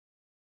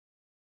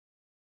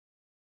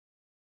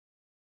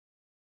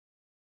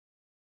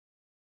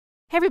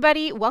Hey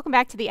everybody, welcome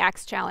back to the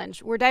Acts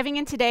Challenge. We're diving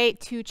in today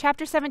to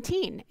chapter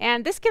 17,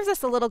 and this gives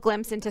us a little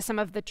glimpse into some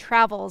of the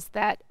travels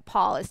that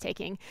Paul is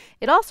taking.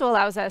 It also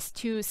allows us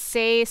to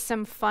say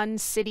some fun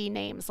city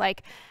names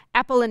like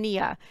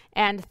Apollonia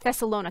and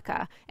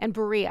Thessalonica and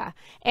Berea.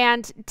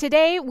 And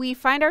today we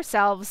find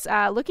ourselves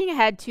looking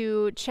ahead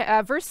to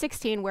verse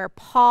 16, where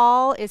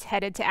Paul is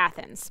headed to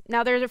Athens.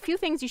 Now, there's a few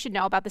things you should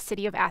know about the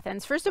city of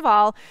Athens. First of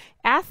all,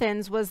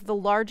 Athens was the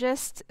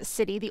largest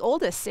city, the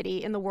oldest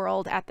city in the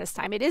world at this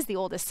time. It is the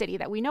oldest city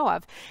that we know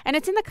of, and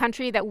it's in the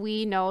country that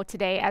we know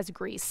today as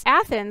Greece.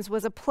 Athens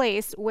was a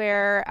place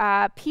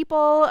where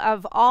people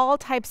of all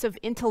types of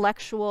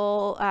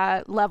intellectual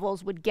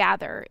levels would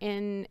gather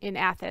in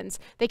Athens.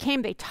 They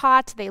came, they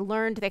taught, they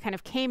learned, they kind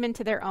of came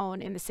into their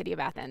own in the city of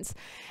Athens.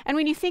 And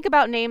when you think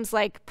about names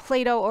like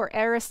Plato or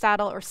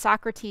Aristotle or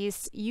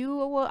Socrates, you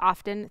will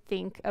often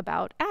think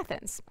about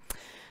Athens.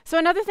 So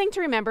another thing to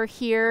remember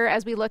here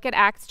as we look at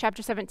Acts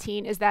chapter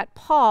 17 is that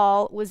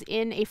Paul was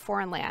in a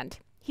foreign land.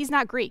 He's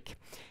not Greek.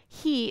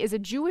 He is a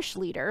Jewish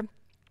leader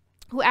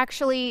who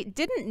actually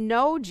didn't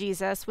know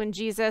Jesus when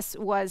Jesus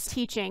was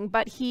teaching,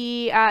 but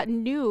he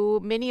knew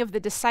many of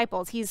the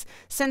disciples. He's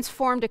since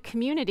formed a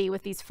community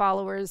with these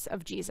followers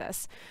of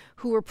Jesus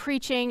who were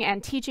preaching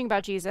and teaching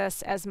about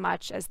Jesus as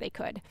much as they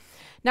could.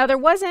 Now, there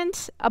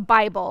wasn't a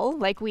Bible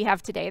like we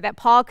have today that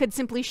Paul could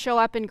simply show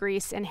up in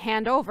Greece and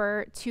hand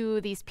over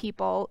to these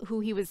people who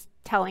he was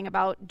telling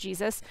about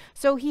Jesus.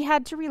 So he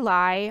had to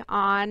rely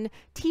on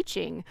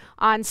teaching,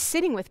 on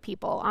sitting with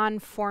people, on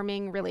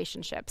forming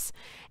relationships.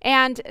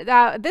 And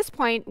at this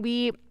point,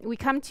 we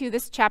come to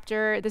this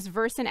chapter, this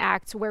verse in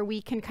Acts, where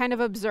we can kind of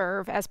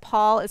observe as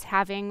Paul is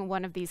having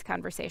one of these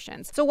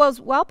conversations. So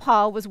while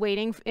Paul was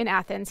waiting in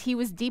Athens, he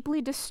was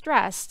deeply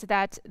distressed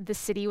that the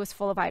city was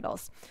full of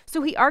idols.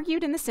 So he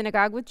argued in the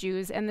synagogue with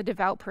Jews and the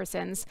devout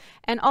persons,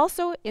 and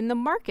also in the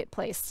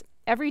marketplace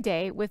every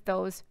day with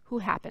those who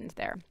happened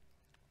there.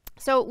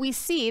 So we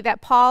see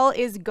that Paul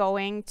is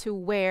going to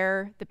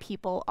where the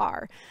people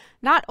are,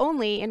 not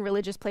only in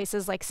religious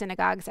places like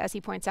synagogues, as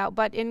he points out,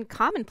 but in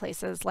common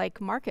places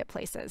like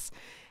marketplaces.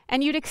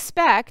 And you'd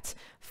expect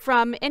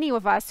from any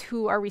of us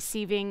who are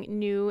receiving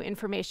new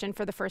information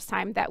for the first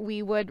time that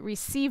we would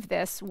receive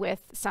this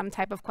with some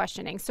type of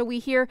questioning. So we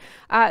hear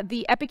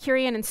the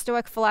Epicurean and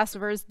Stoic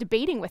philosophers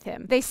debating with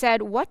him. They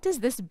said, "What does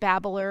this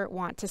babbler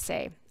want to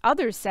say?"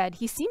 Others said,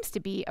 "He seems to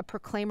be a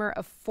proclaimer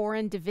of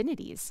foreign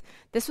divinities."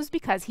 This was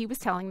because he was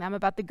telling them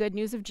about the good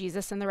news of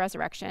Jesus and the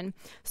resurrection.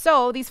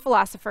 So these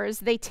philosophers,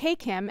 they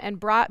take him and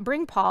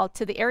bring Paul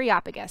to the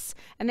Areopagus,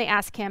 and they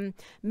ask him,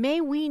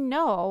 "May we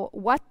know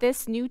what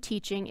this new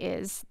teaching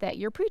is that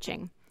you're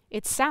preaching?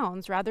 It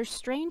sounds rather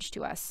strange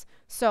to us,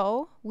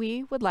 so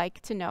we would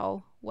like to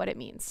know what it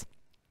means."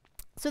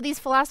 So these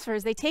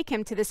philosophers, they take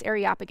him to this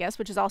Areopagus,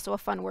 which is also a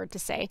fun word to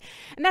say.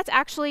 And that's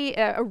actually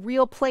a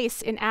real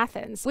place in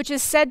Athens, which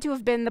is said to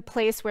have been the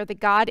place where the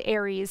god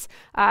Ares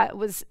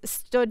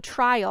stood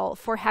trial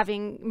for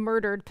having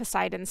murdered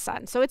Poseidon's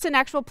son. So it's an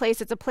actual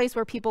place. It's a place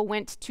where people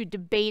went to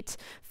debate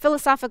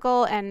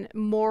philosophical and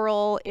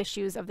moral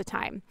issues of the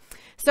time.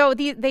 So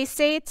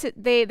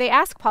they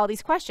ask Paul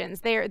these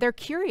questions. They're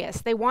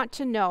curious. They want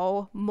to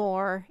know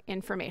more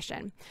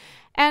information.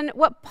 And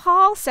what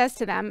Paul says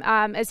to them,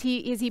 as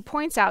he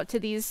points out to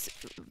these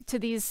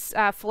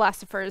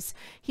philosophers,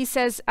 he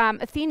says,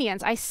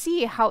 "Athenians, I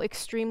see how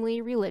extremely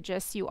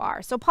religious you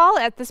are." So Paul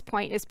at this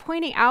point is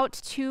pointing out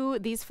to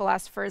these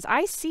philosophers,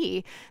 "I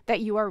see that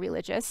you are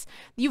religious.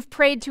 You've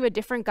prayed to a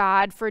different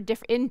God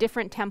in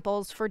different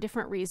temples for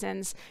different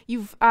reasons.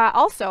 You've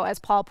also, as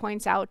Paul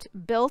points out,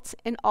 built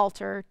an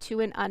altar to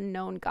an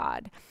unknown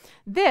God."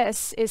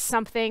 This is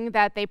something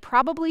that they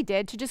probably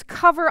did to just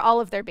cover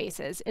all of their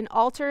bases, an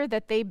altar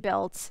that they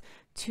built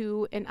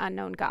to an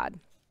unknown God.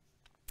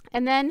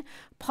 And then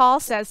Paul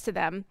says to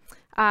them,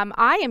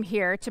 "I am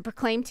here to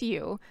proclaim to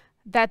you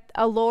that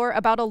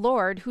about a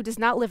Lord who does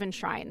not live in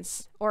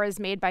shrines or is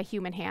made by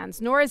human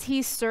hands, nor is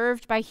he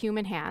served by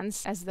human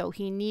hands as though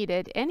he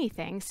needed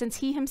anything, since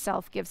he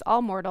himself gives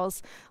all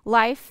mortals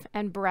life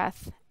and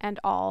breath and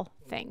all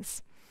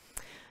things."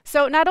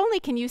 So not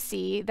only can you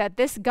see that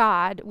this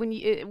God, when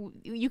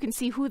you can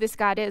see who this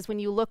God is when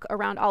you look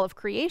around all of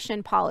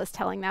creation, Paul is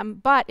telling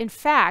them, but in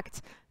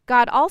fact,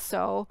 God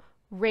also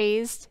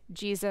raised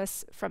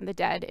Jesus from the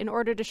dead in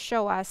order to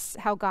show us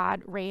how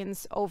God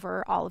reigns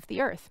over all of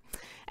the earth.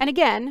 And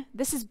again,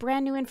 this is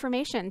brand new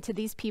information to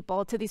these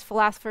people, to these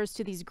philosophers,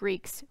 to these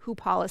Greeks who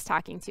Paul is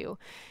talking to.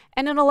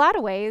 And in a lot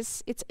of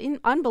ways, it's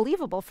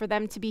unbelievable for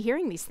them to be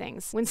hearing these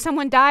things. When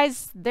someone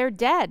dies, they're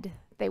dead,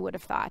 they would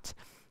have thought.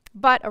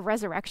 But a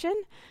resurrection,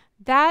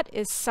 that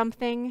is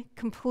something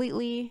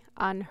completely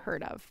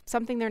unheard of,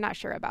 something they're not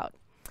sure about.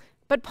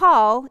 But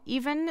Paul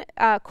even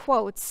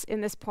quotes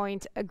in this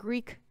point a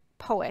Greek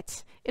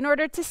poet in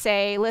order to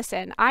say,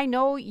 listen, I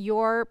know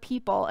your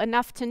people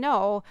enough to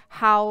know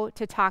how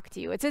to talk to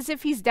you. It's as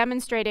if he's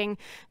demonstrating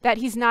that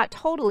he's not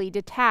totally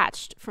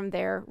detached from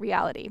their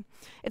reality.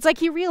 It's like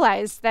he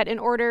realized that in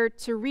order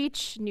to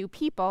reach new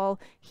people,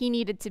 he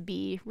needed to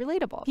be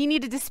relatable. He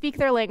needed to speak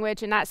their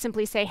language and not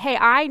simply say, hey,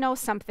 I know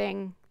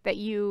something that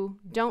you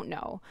don't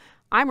know.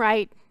 I'm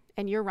right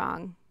and you're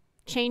wrong.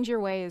 Change your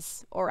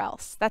ways or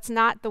else. That's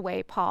not the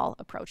way Paul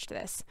approached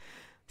this.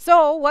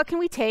 So what can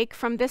we take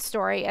from this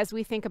story as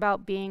we think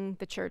about being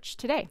the church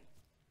today?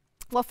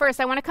 Well, first,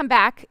 I want to come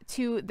back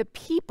to the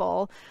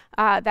people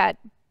that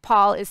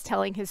Paul is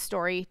telling his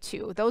story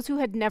to, those who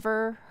had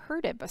never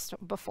heard it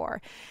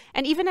before.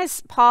 And even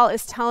as Paul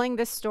is telling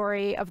this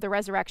story of the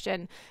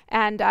resurrection,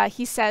 and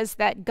he says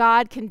that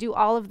God can do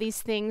all of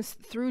these things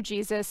through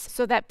Jesus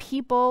so that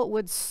people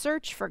would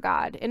search for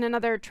God. In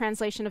another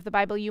translation of the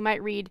Bible, you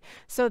might read,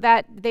 so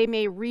that they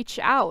may reach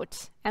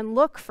out and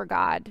look for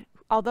God,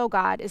 although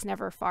God is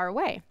never far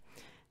away.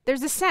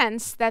 There's a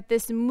sense that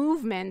this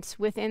movement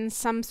within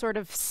some sort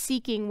of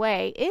seeking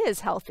way is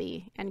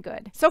healthy and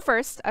good. So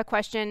first, a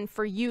question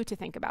for you to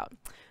think about.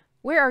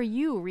 Where are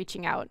you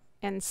reaching out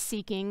and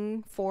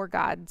seeking for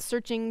God,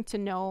 searching to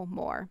know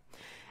more?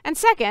 And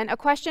second, a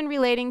question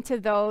relating to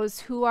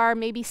those who are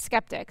maybe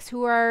skeptics,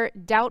 who are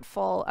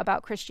doubtful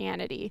about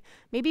Christianity,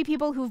 maybe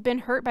people who've been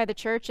hurt by the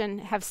church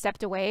and have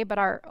stepped away but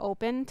are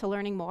open to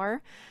learning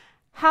more.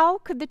 How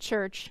could the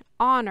church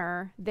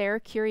honor their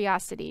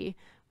curiosity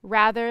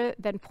rather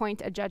than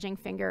point a judging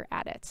finger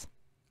at it?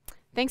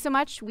 Thanks so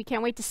much. We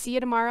can't wait to see you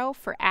tomorrow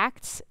for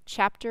Acts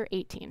chapter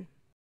 18.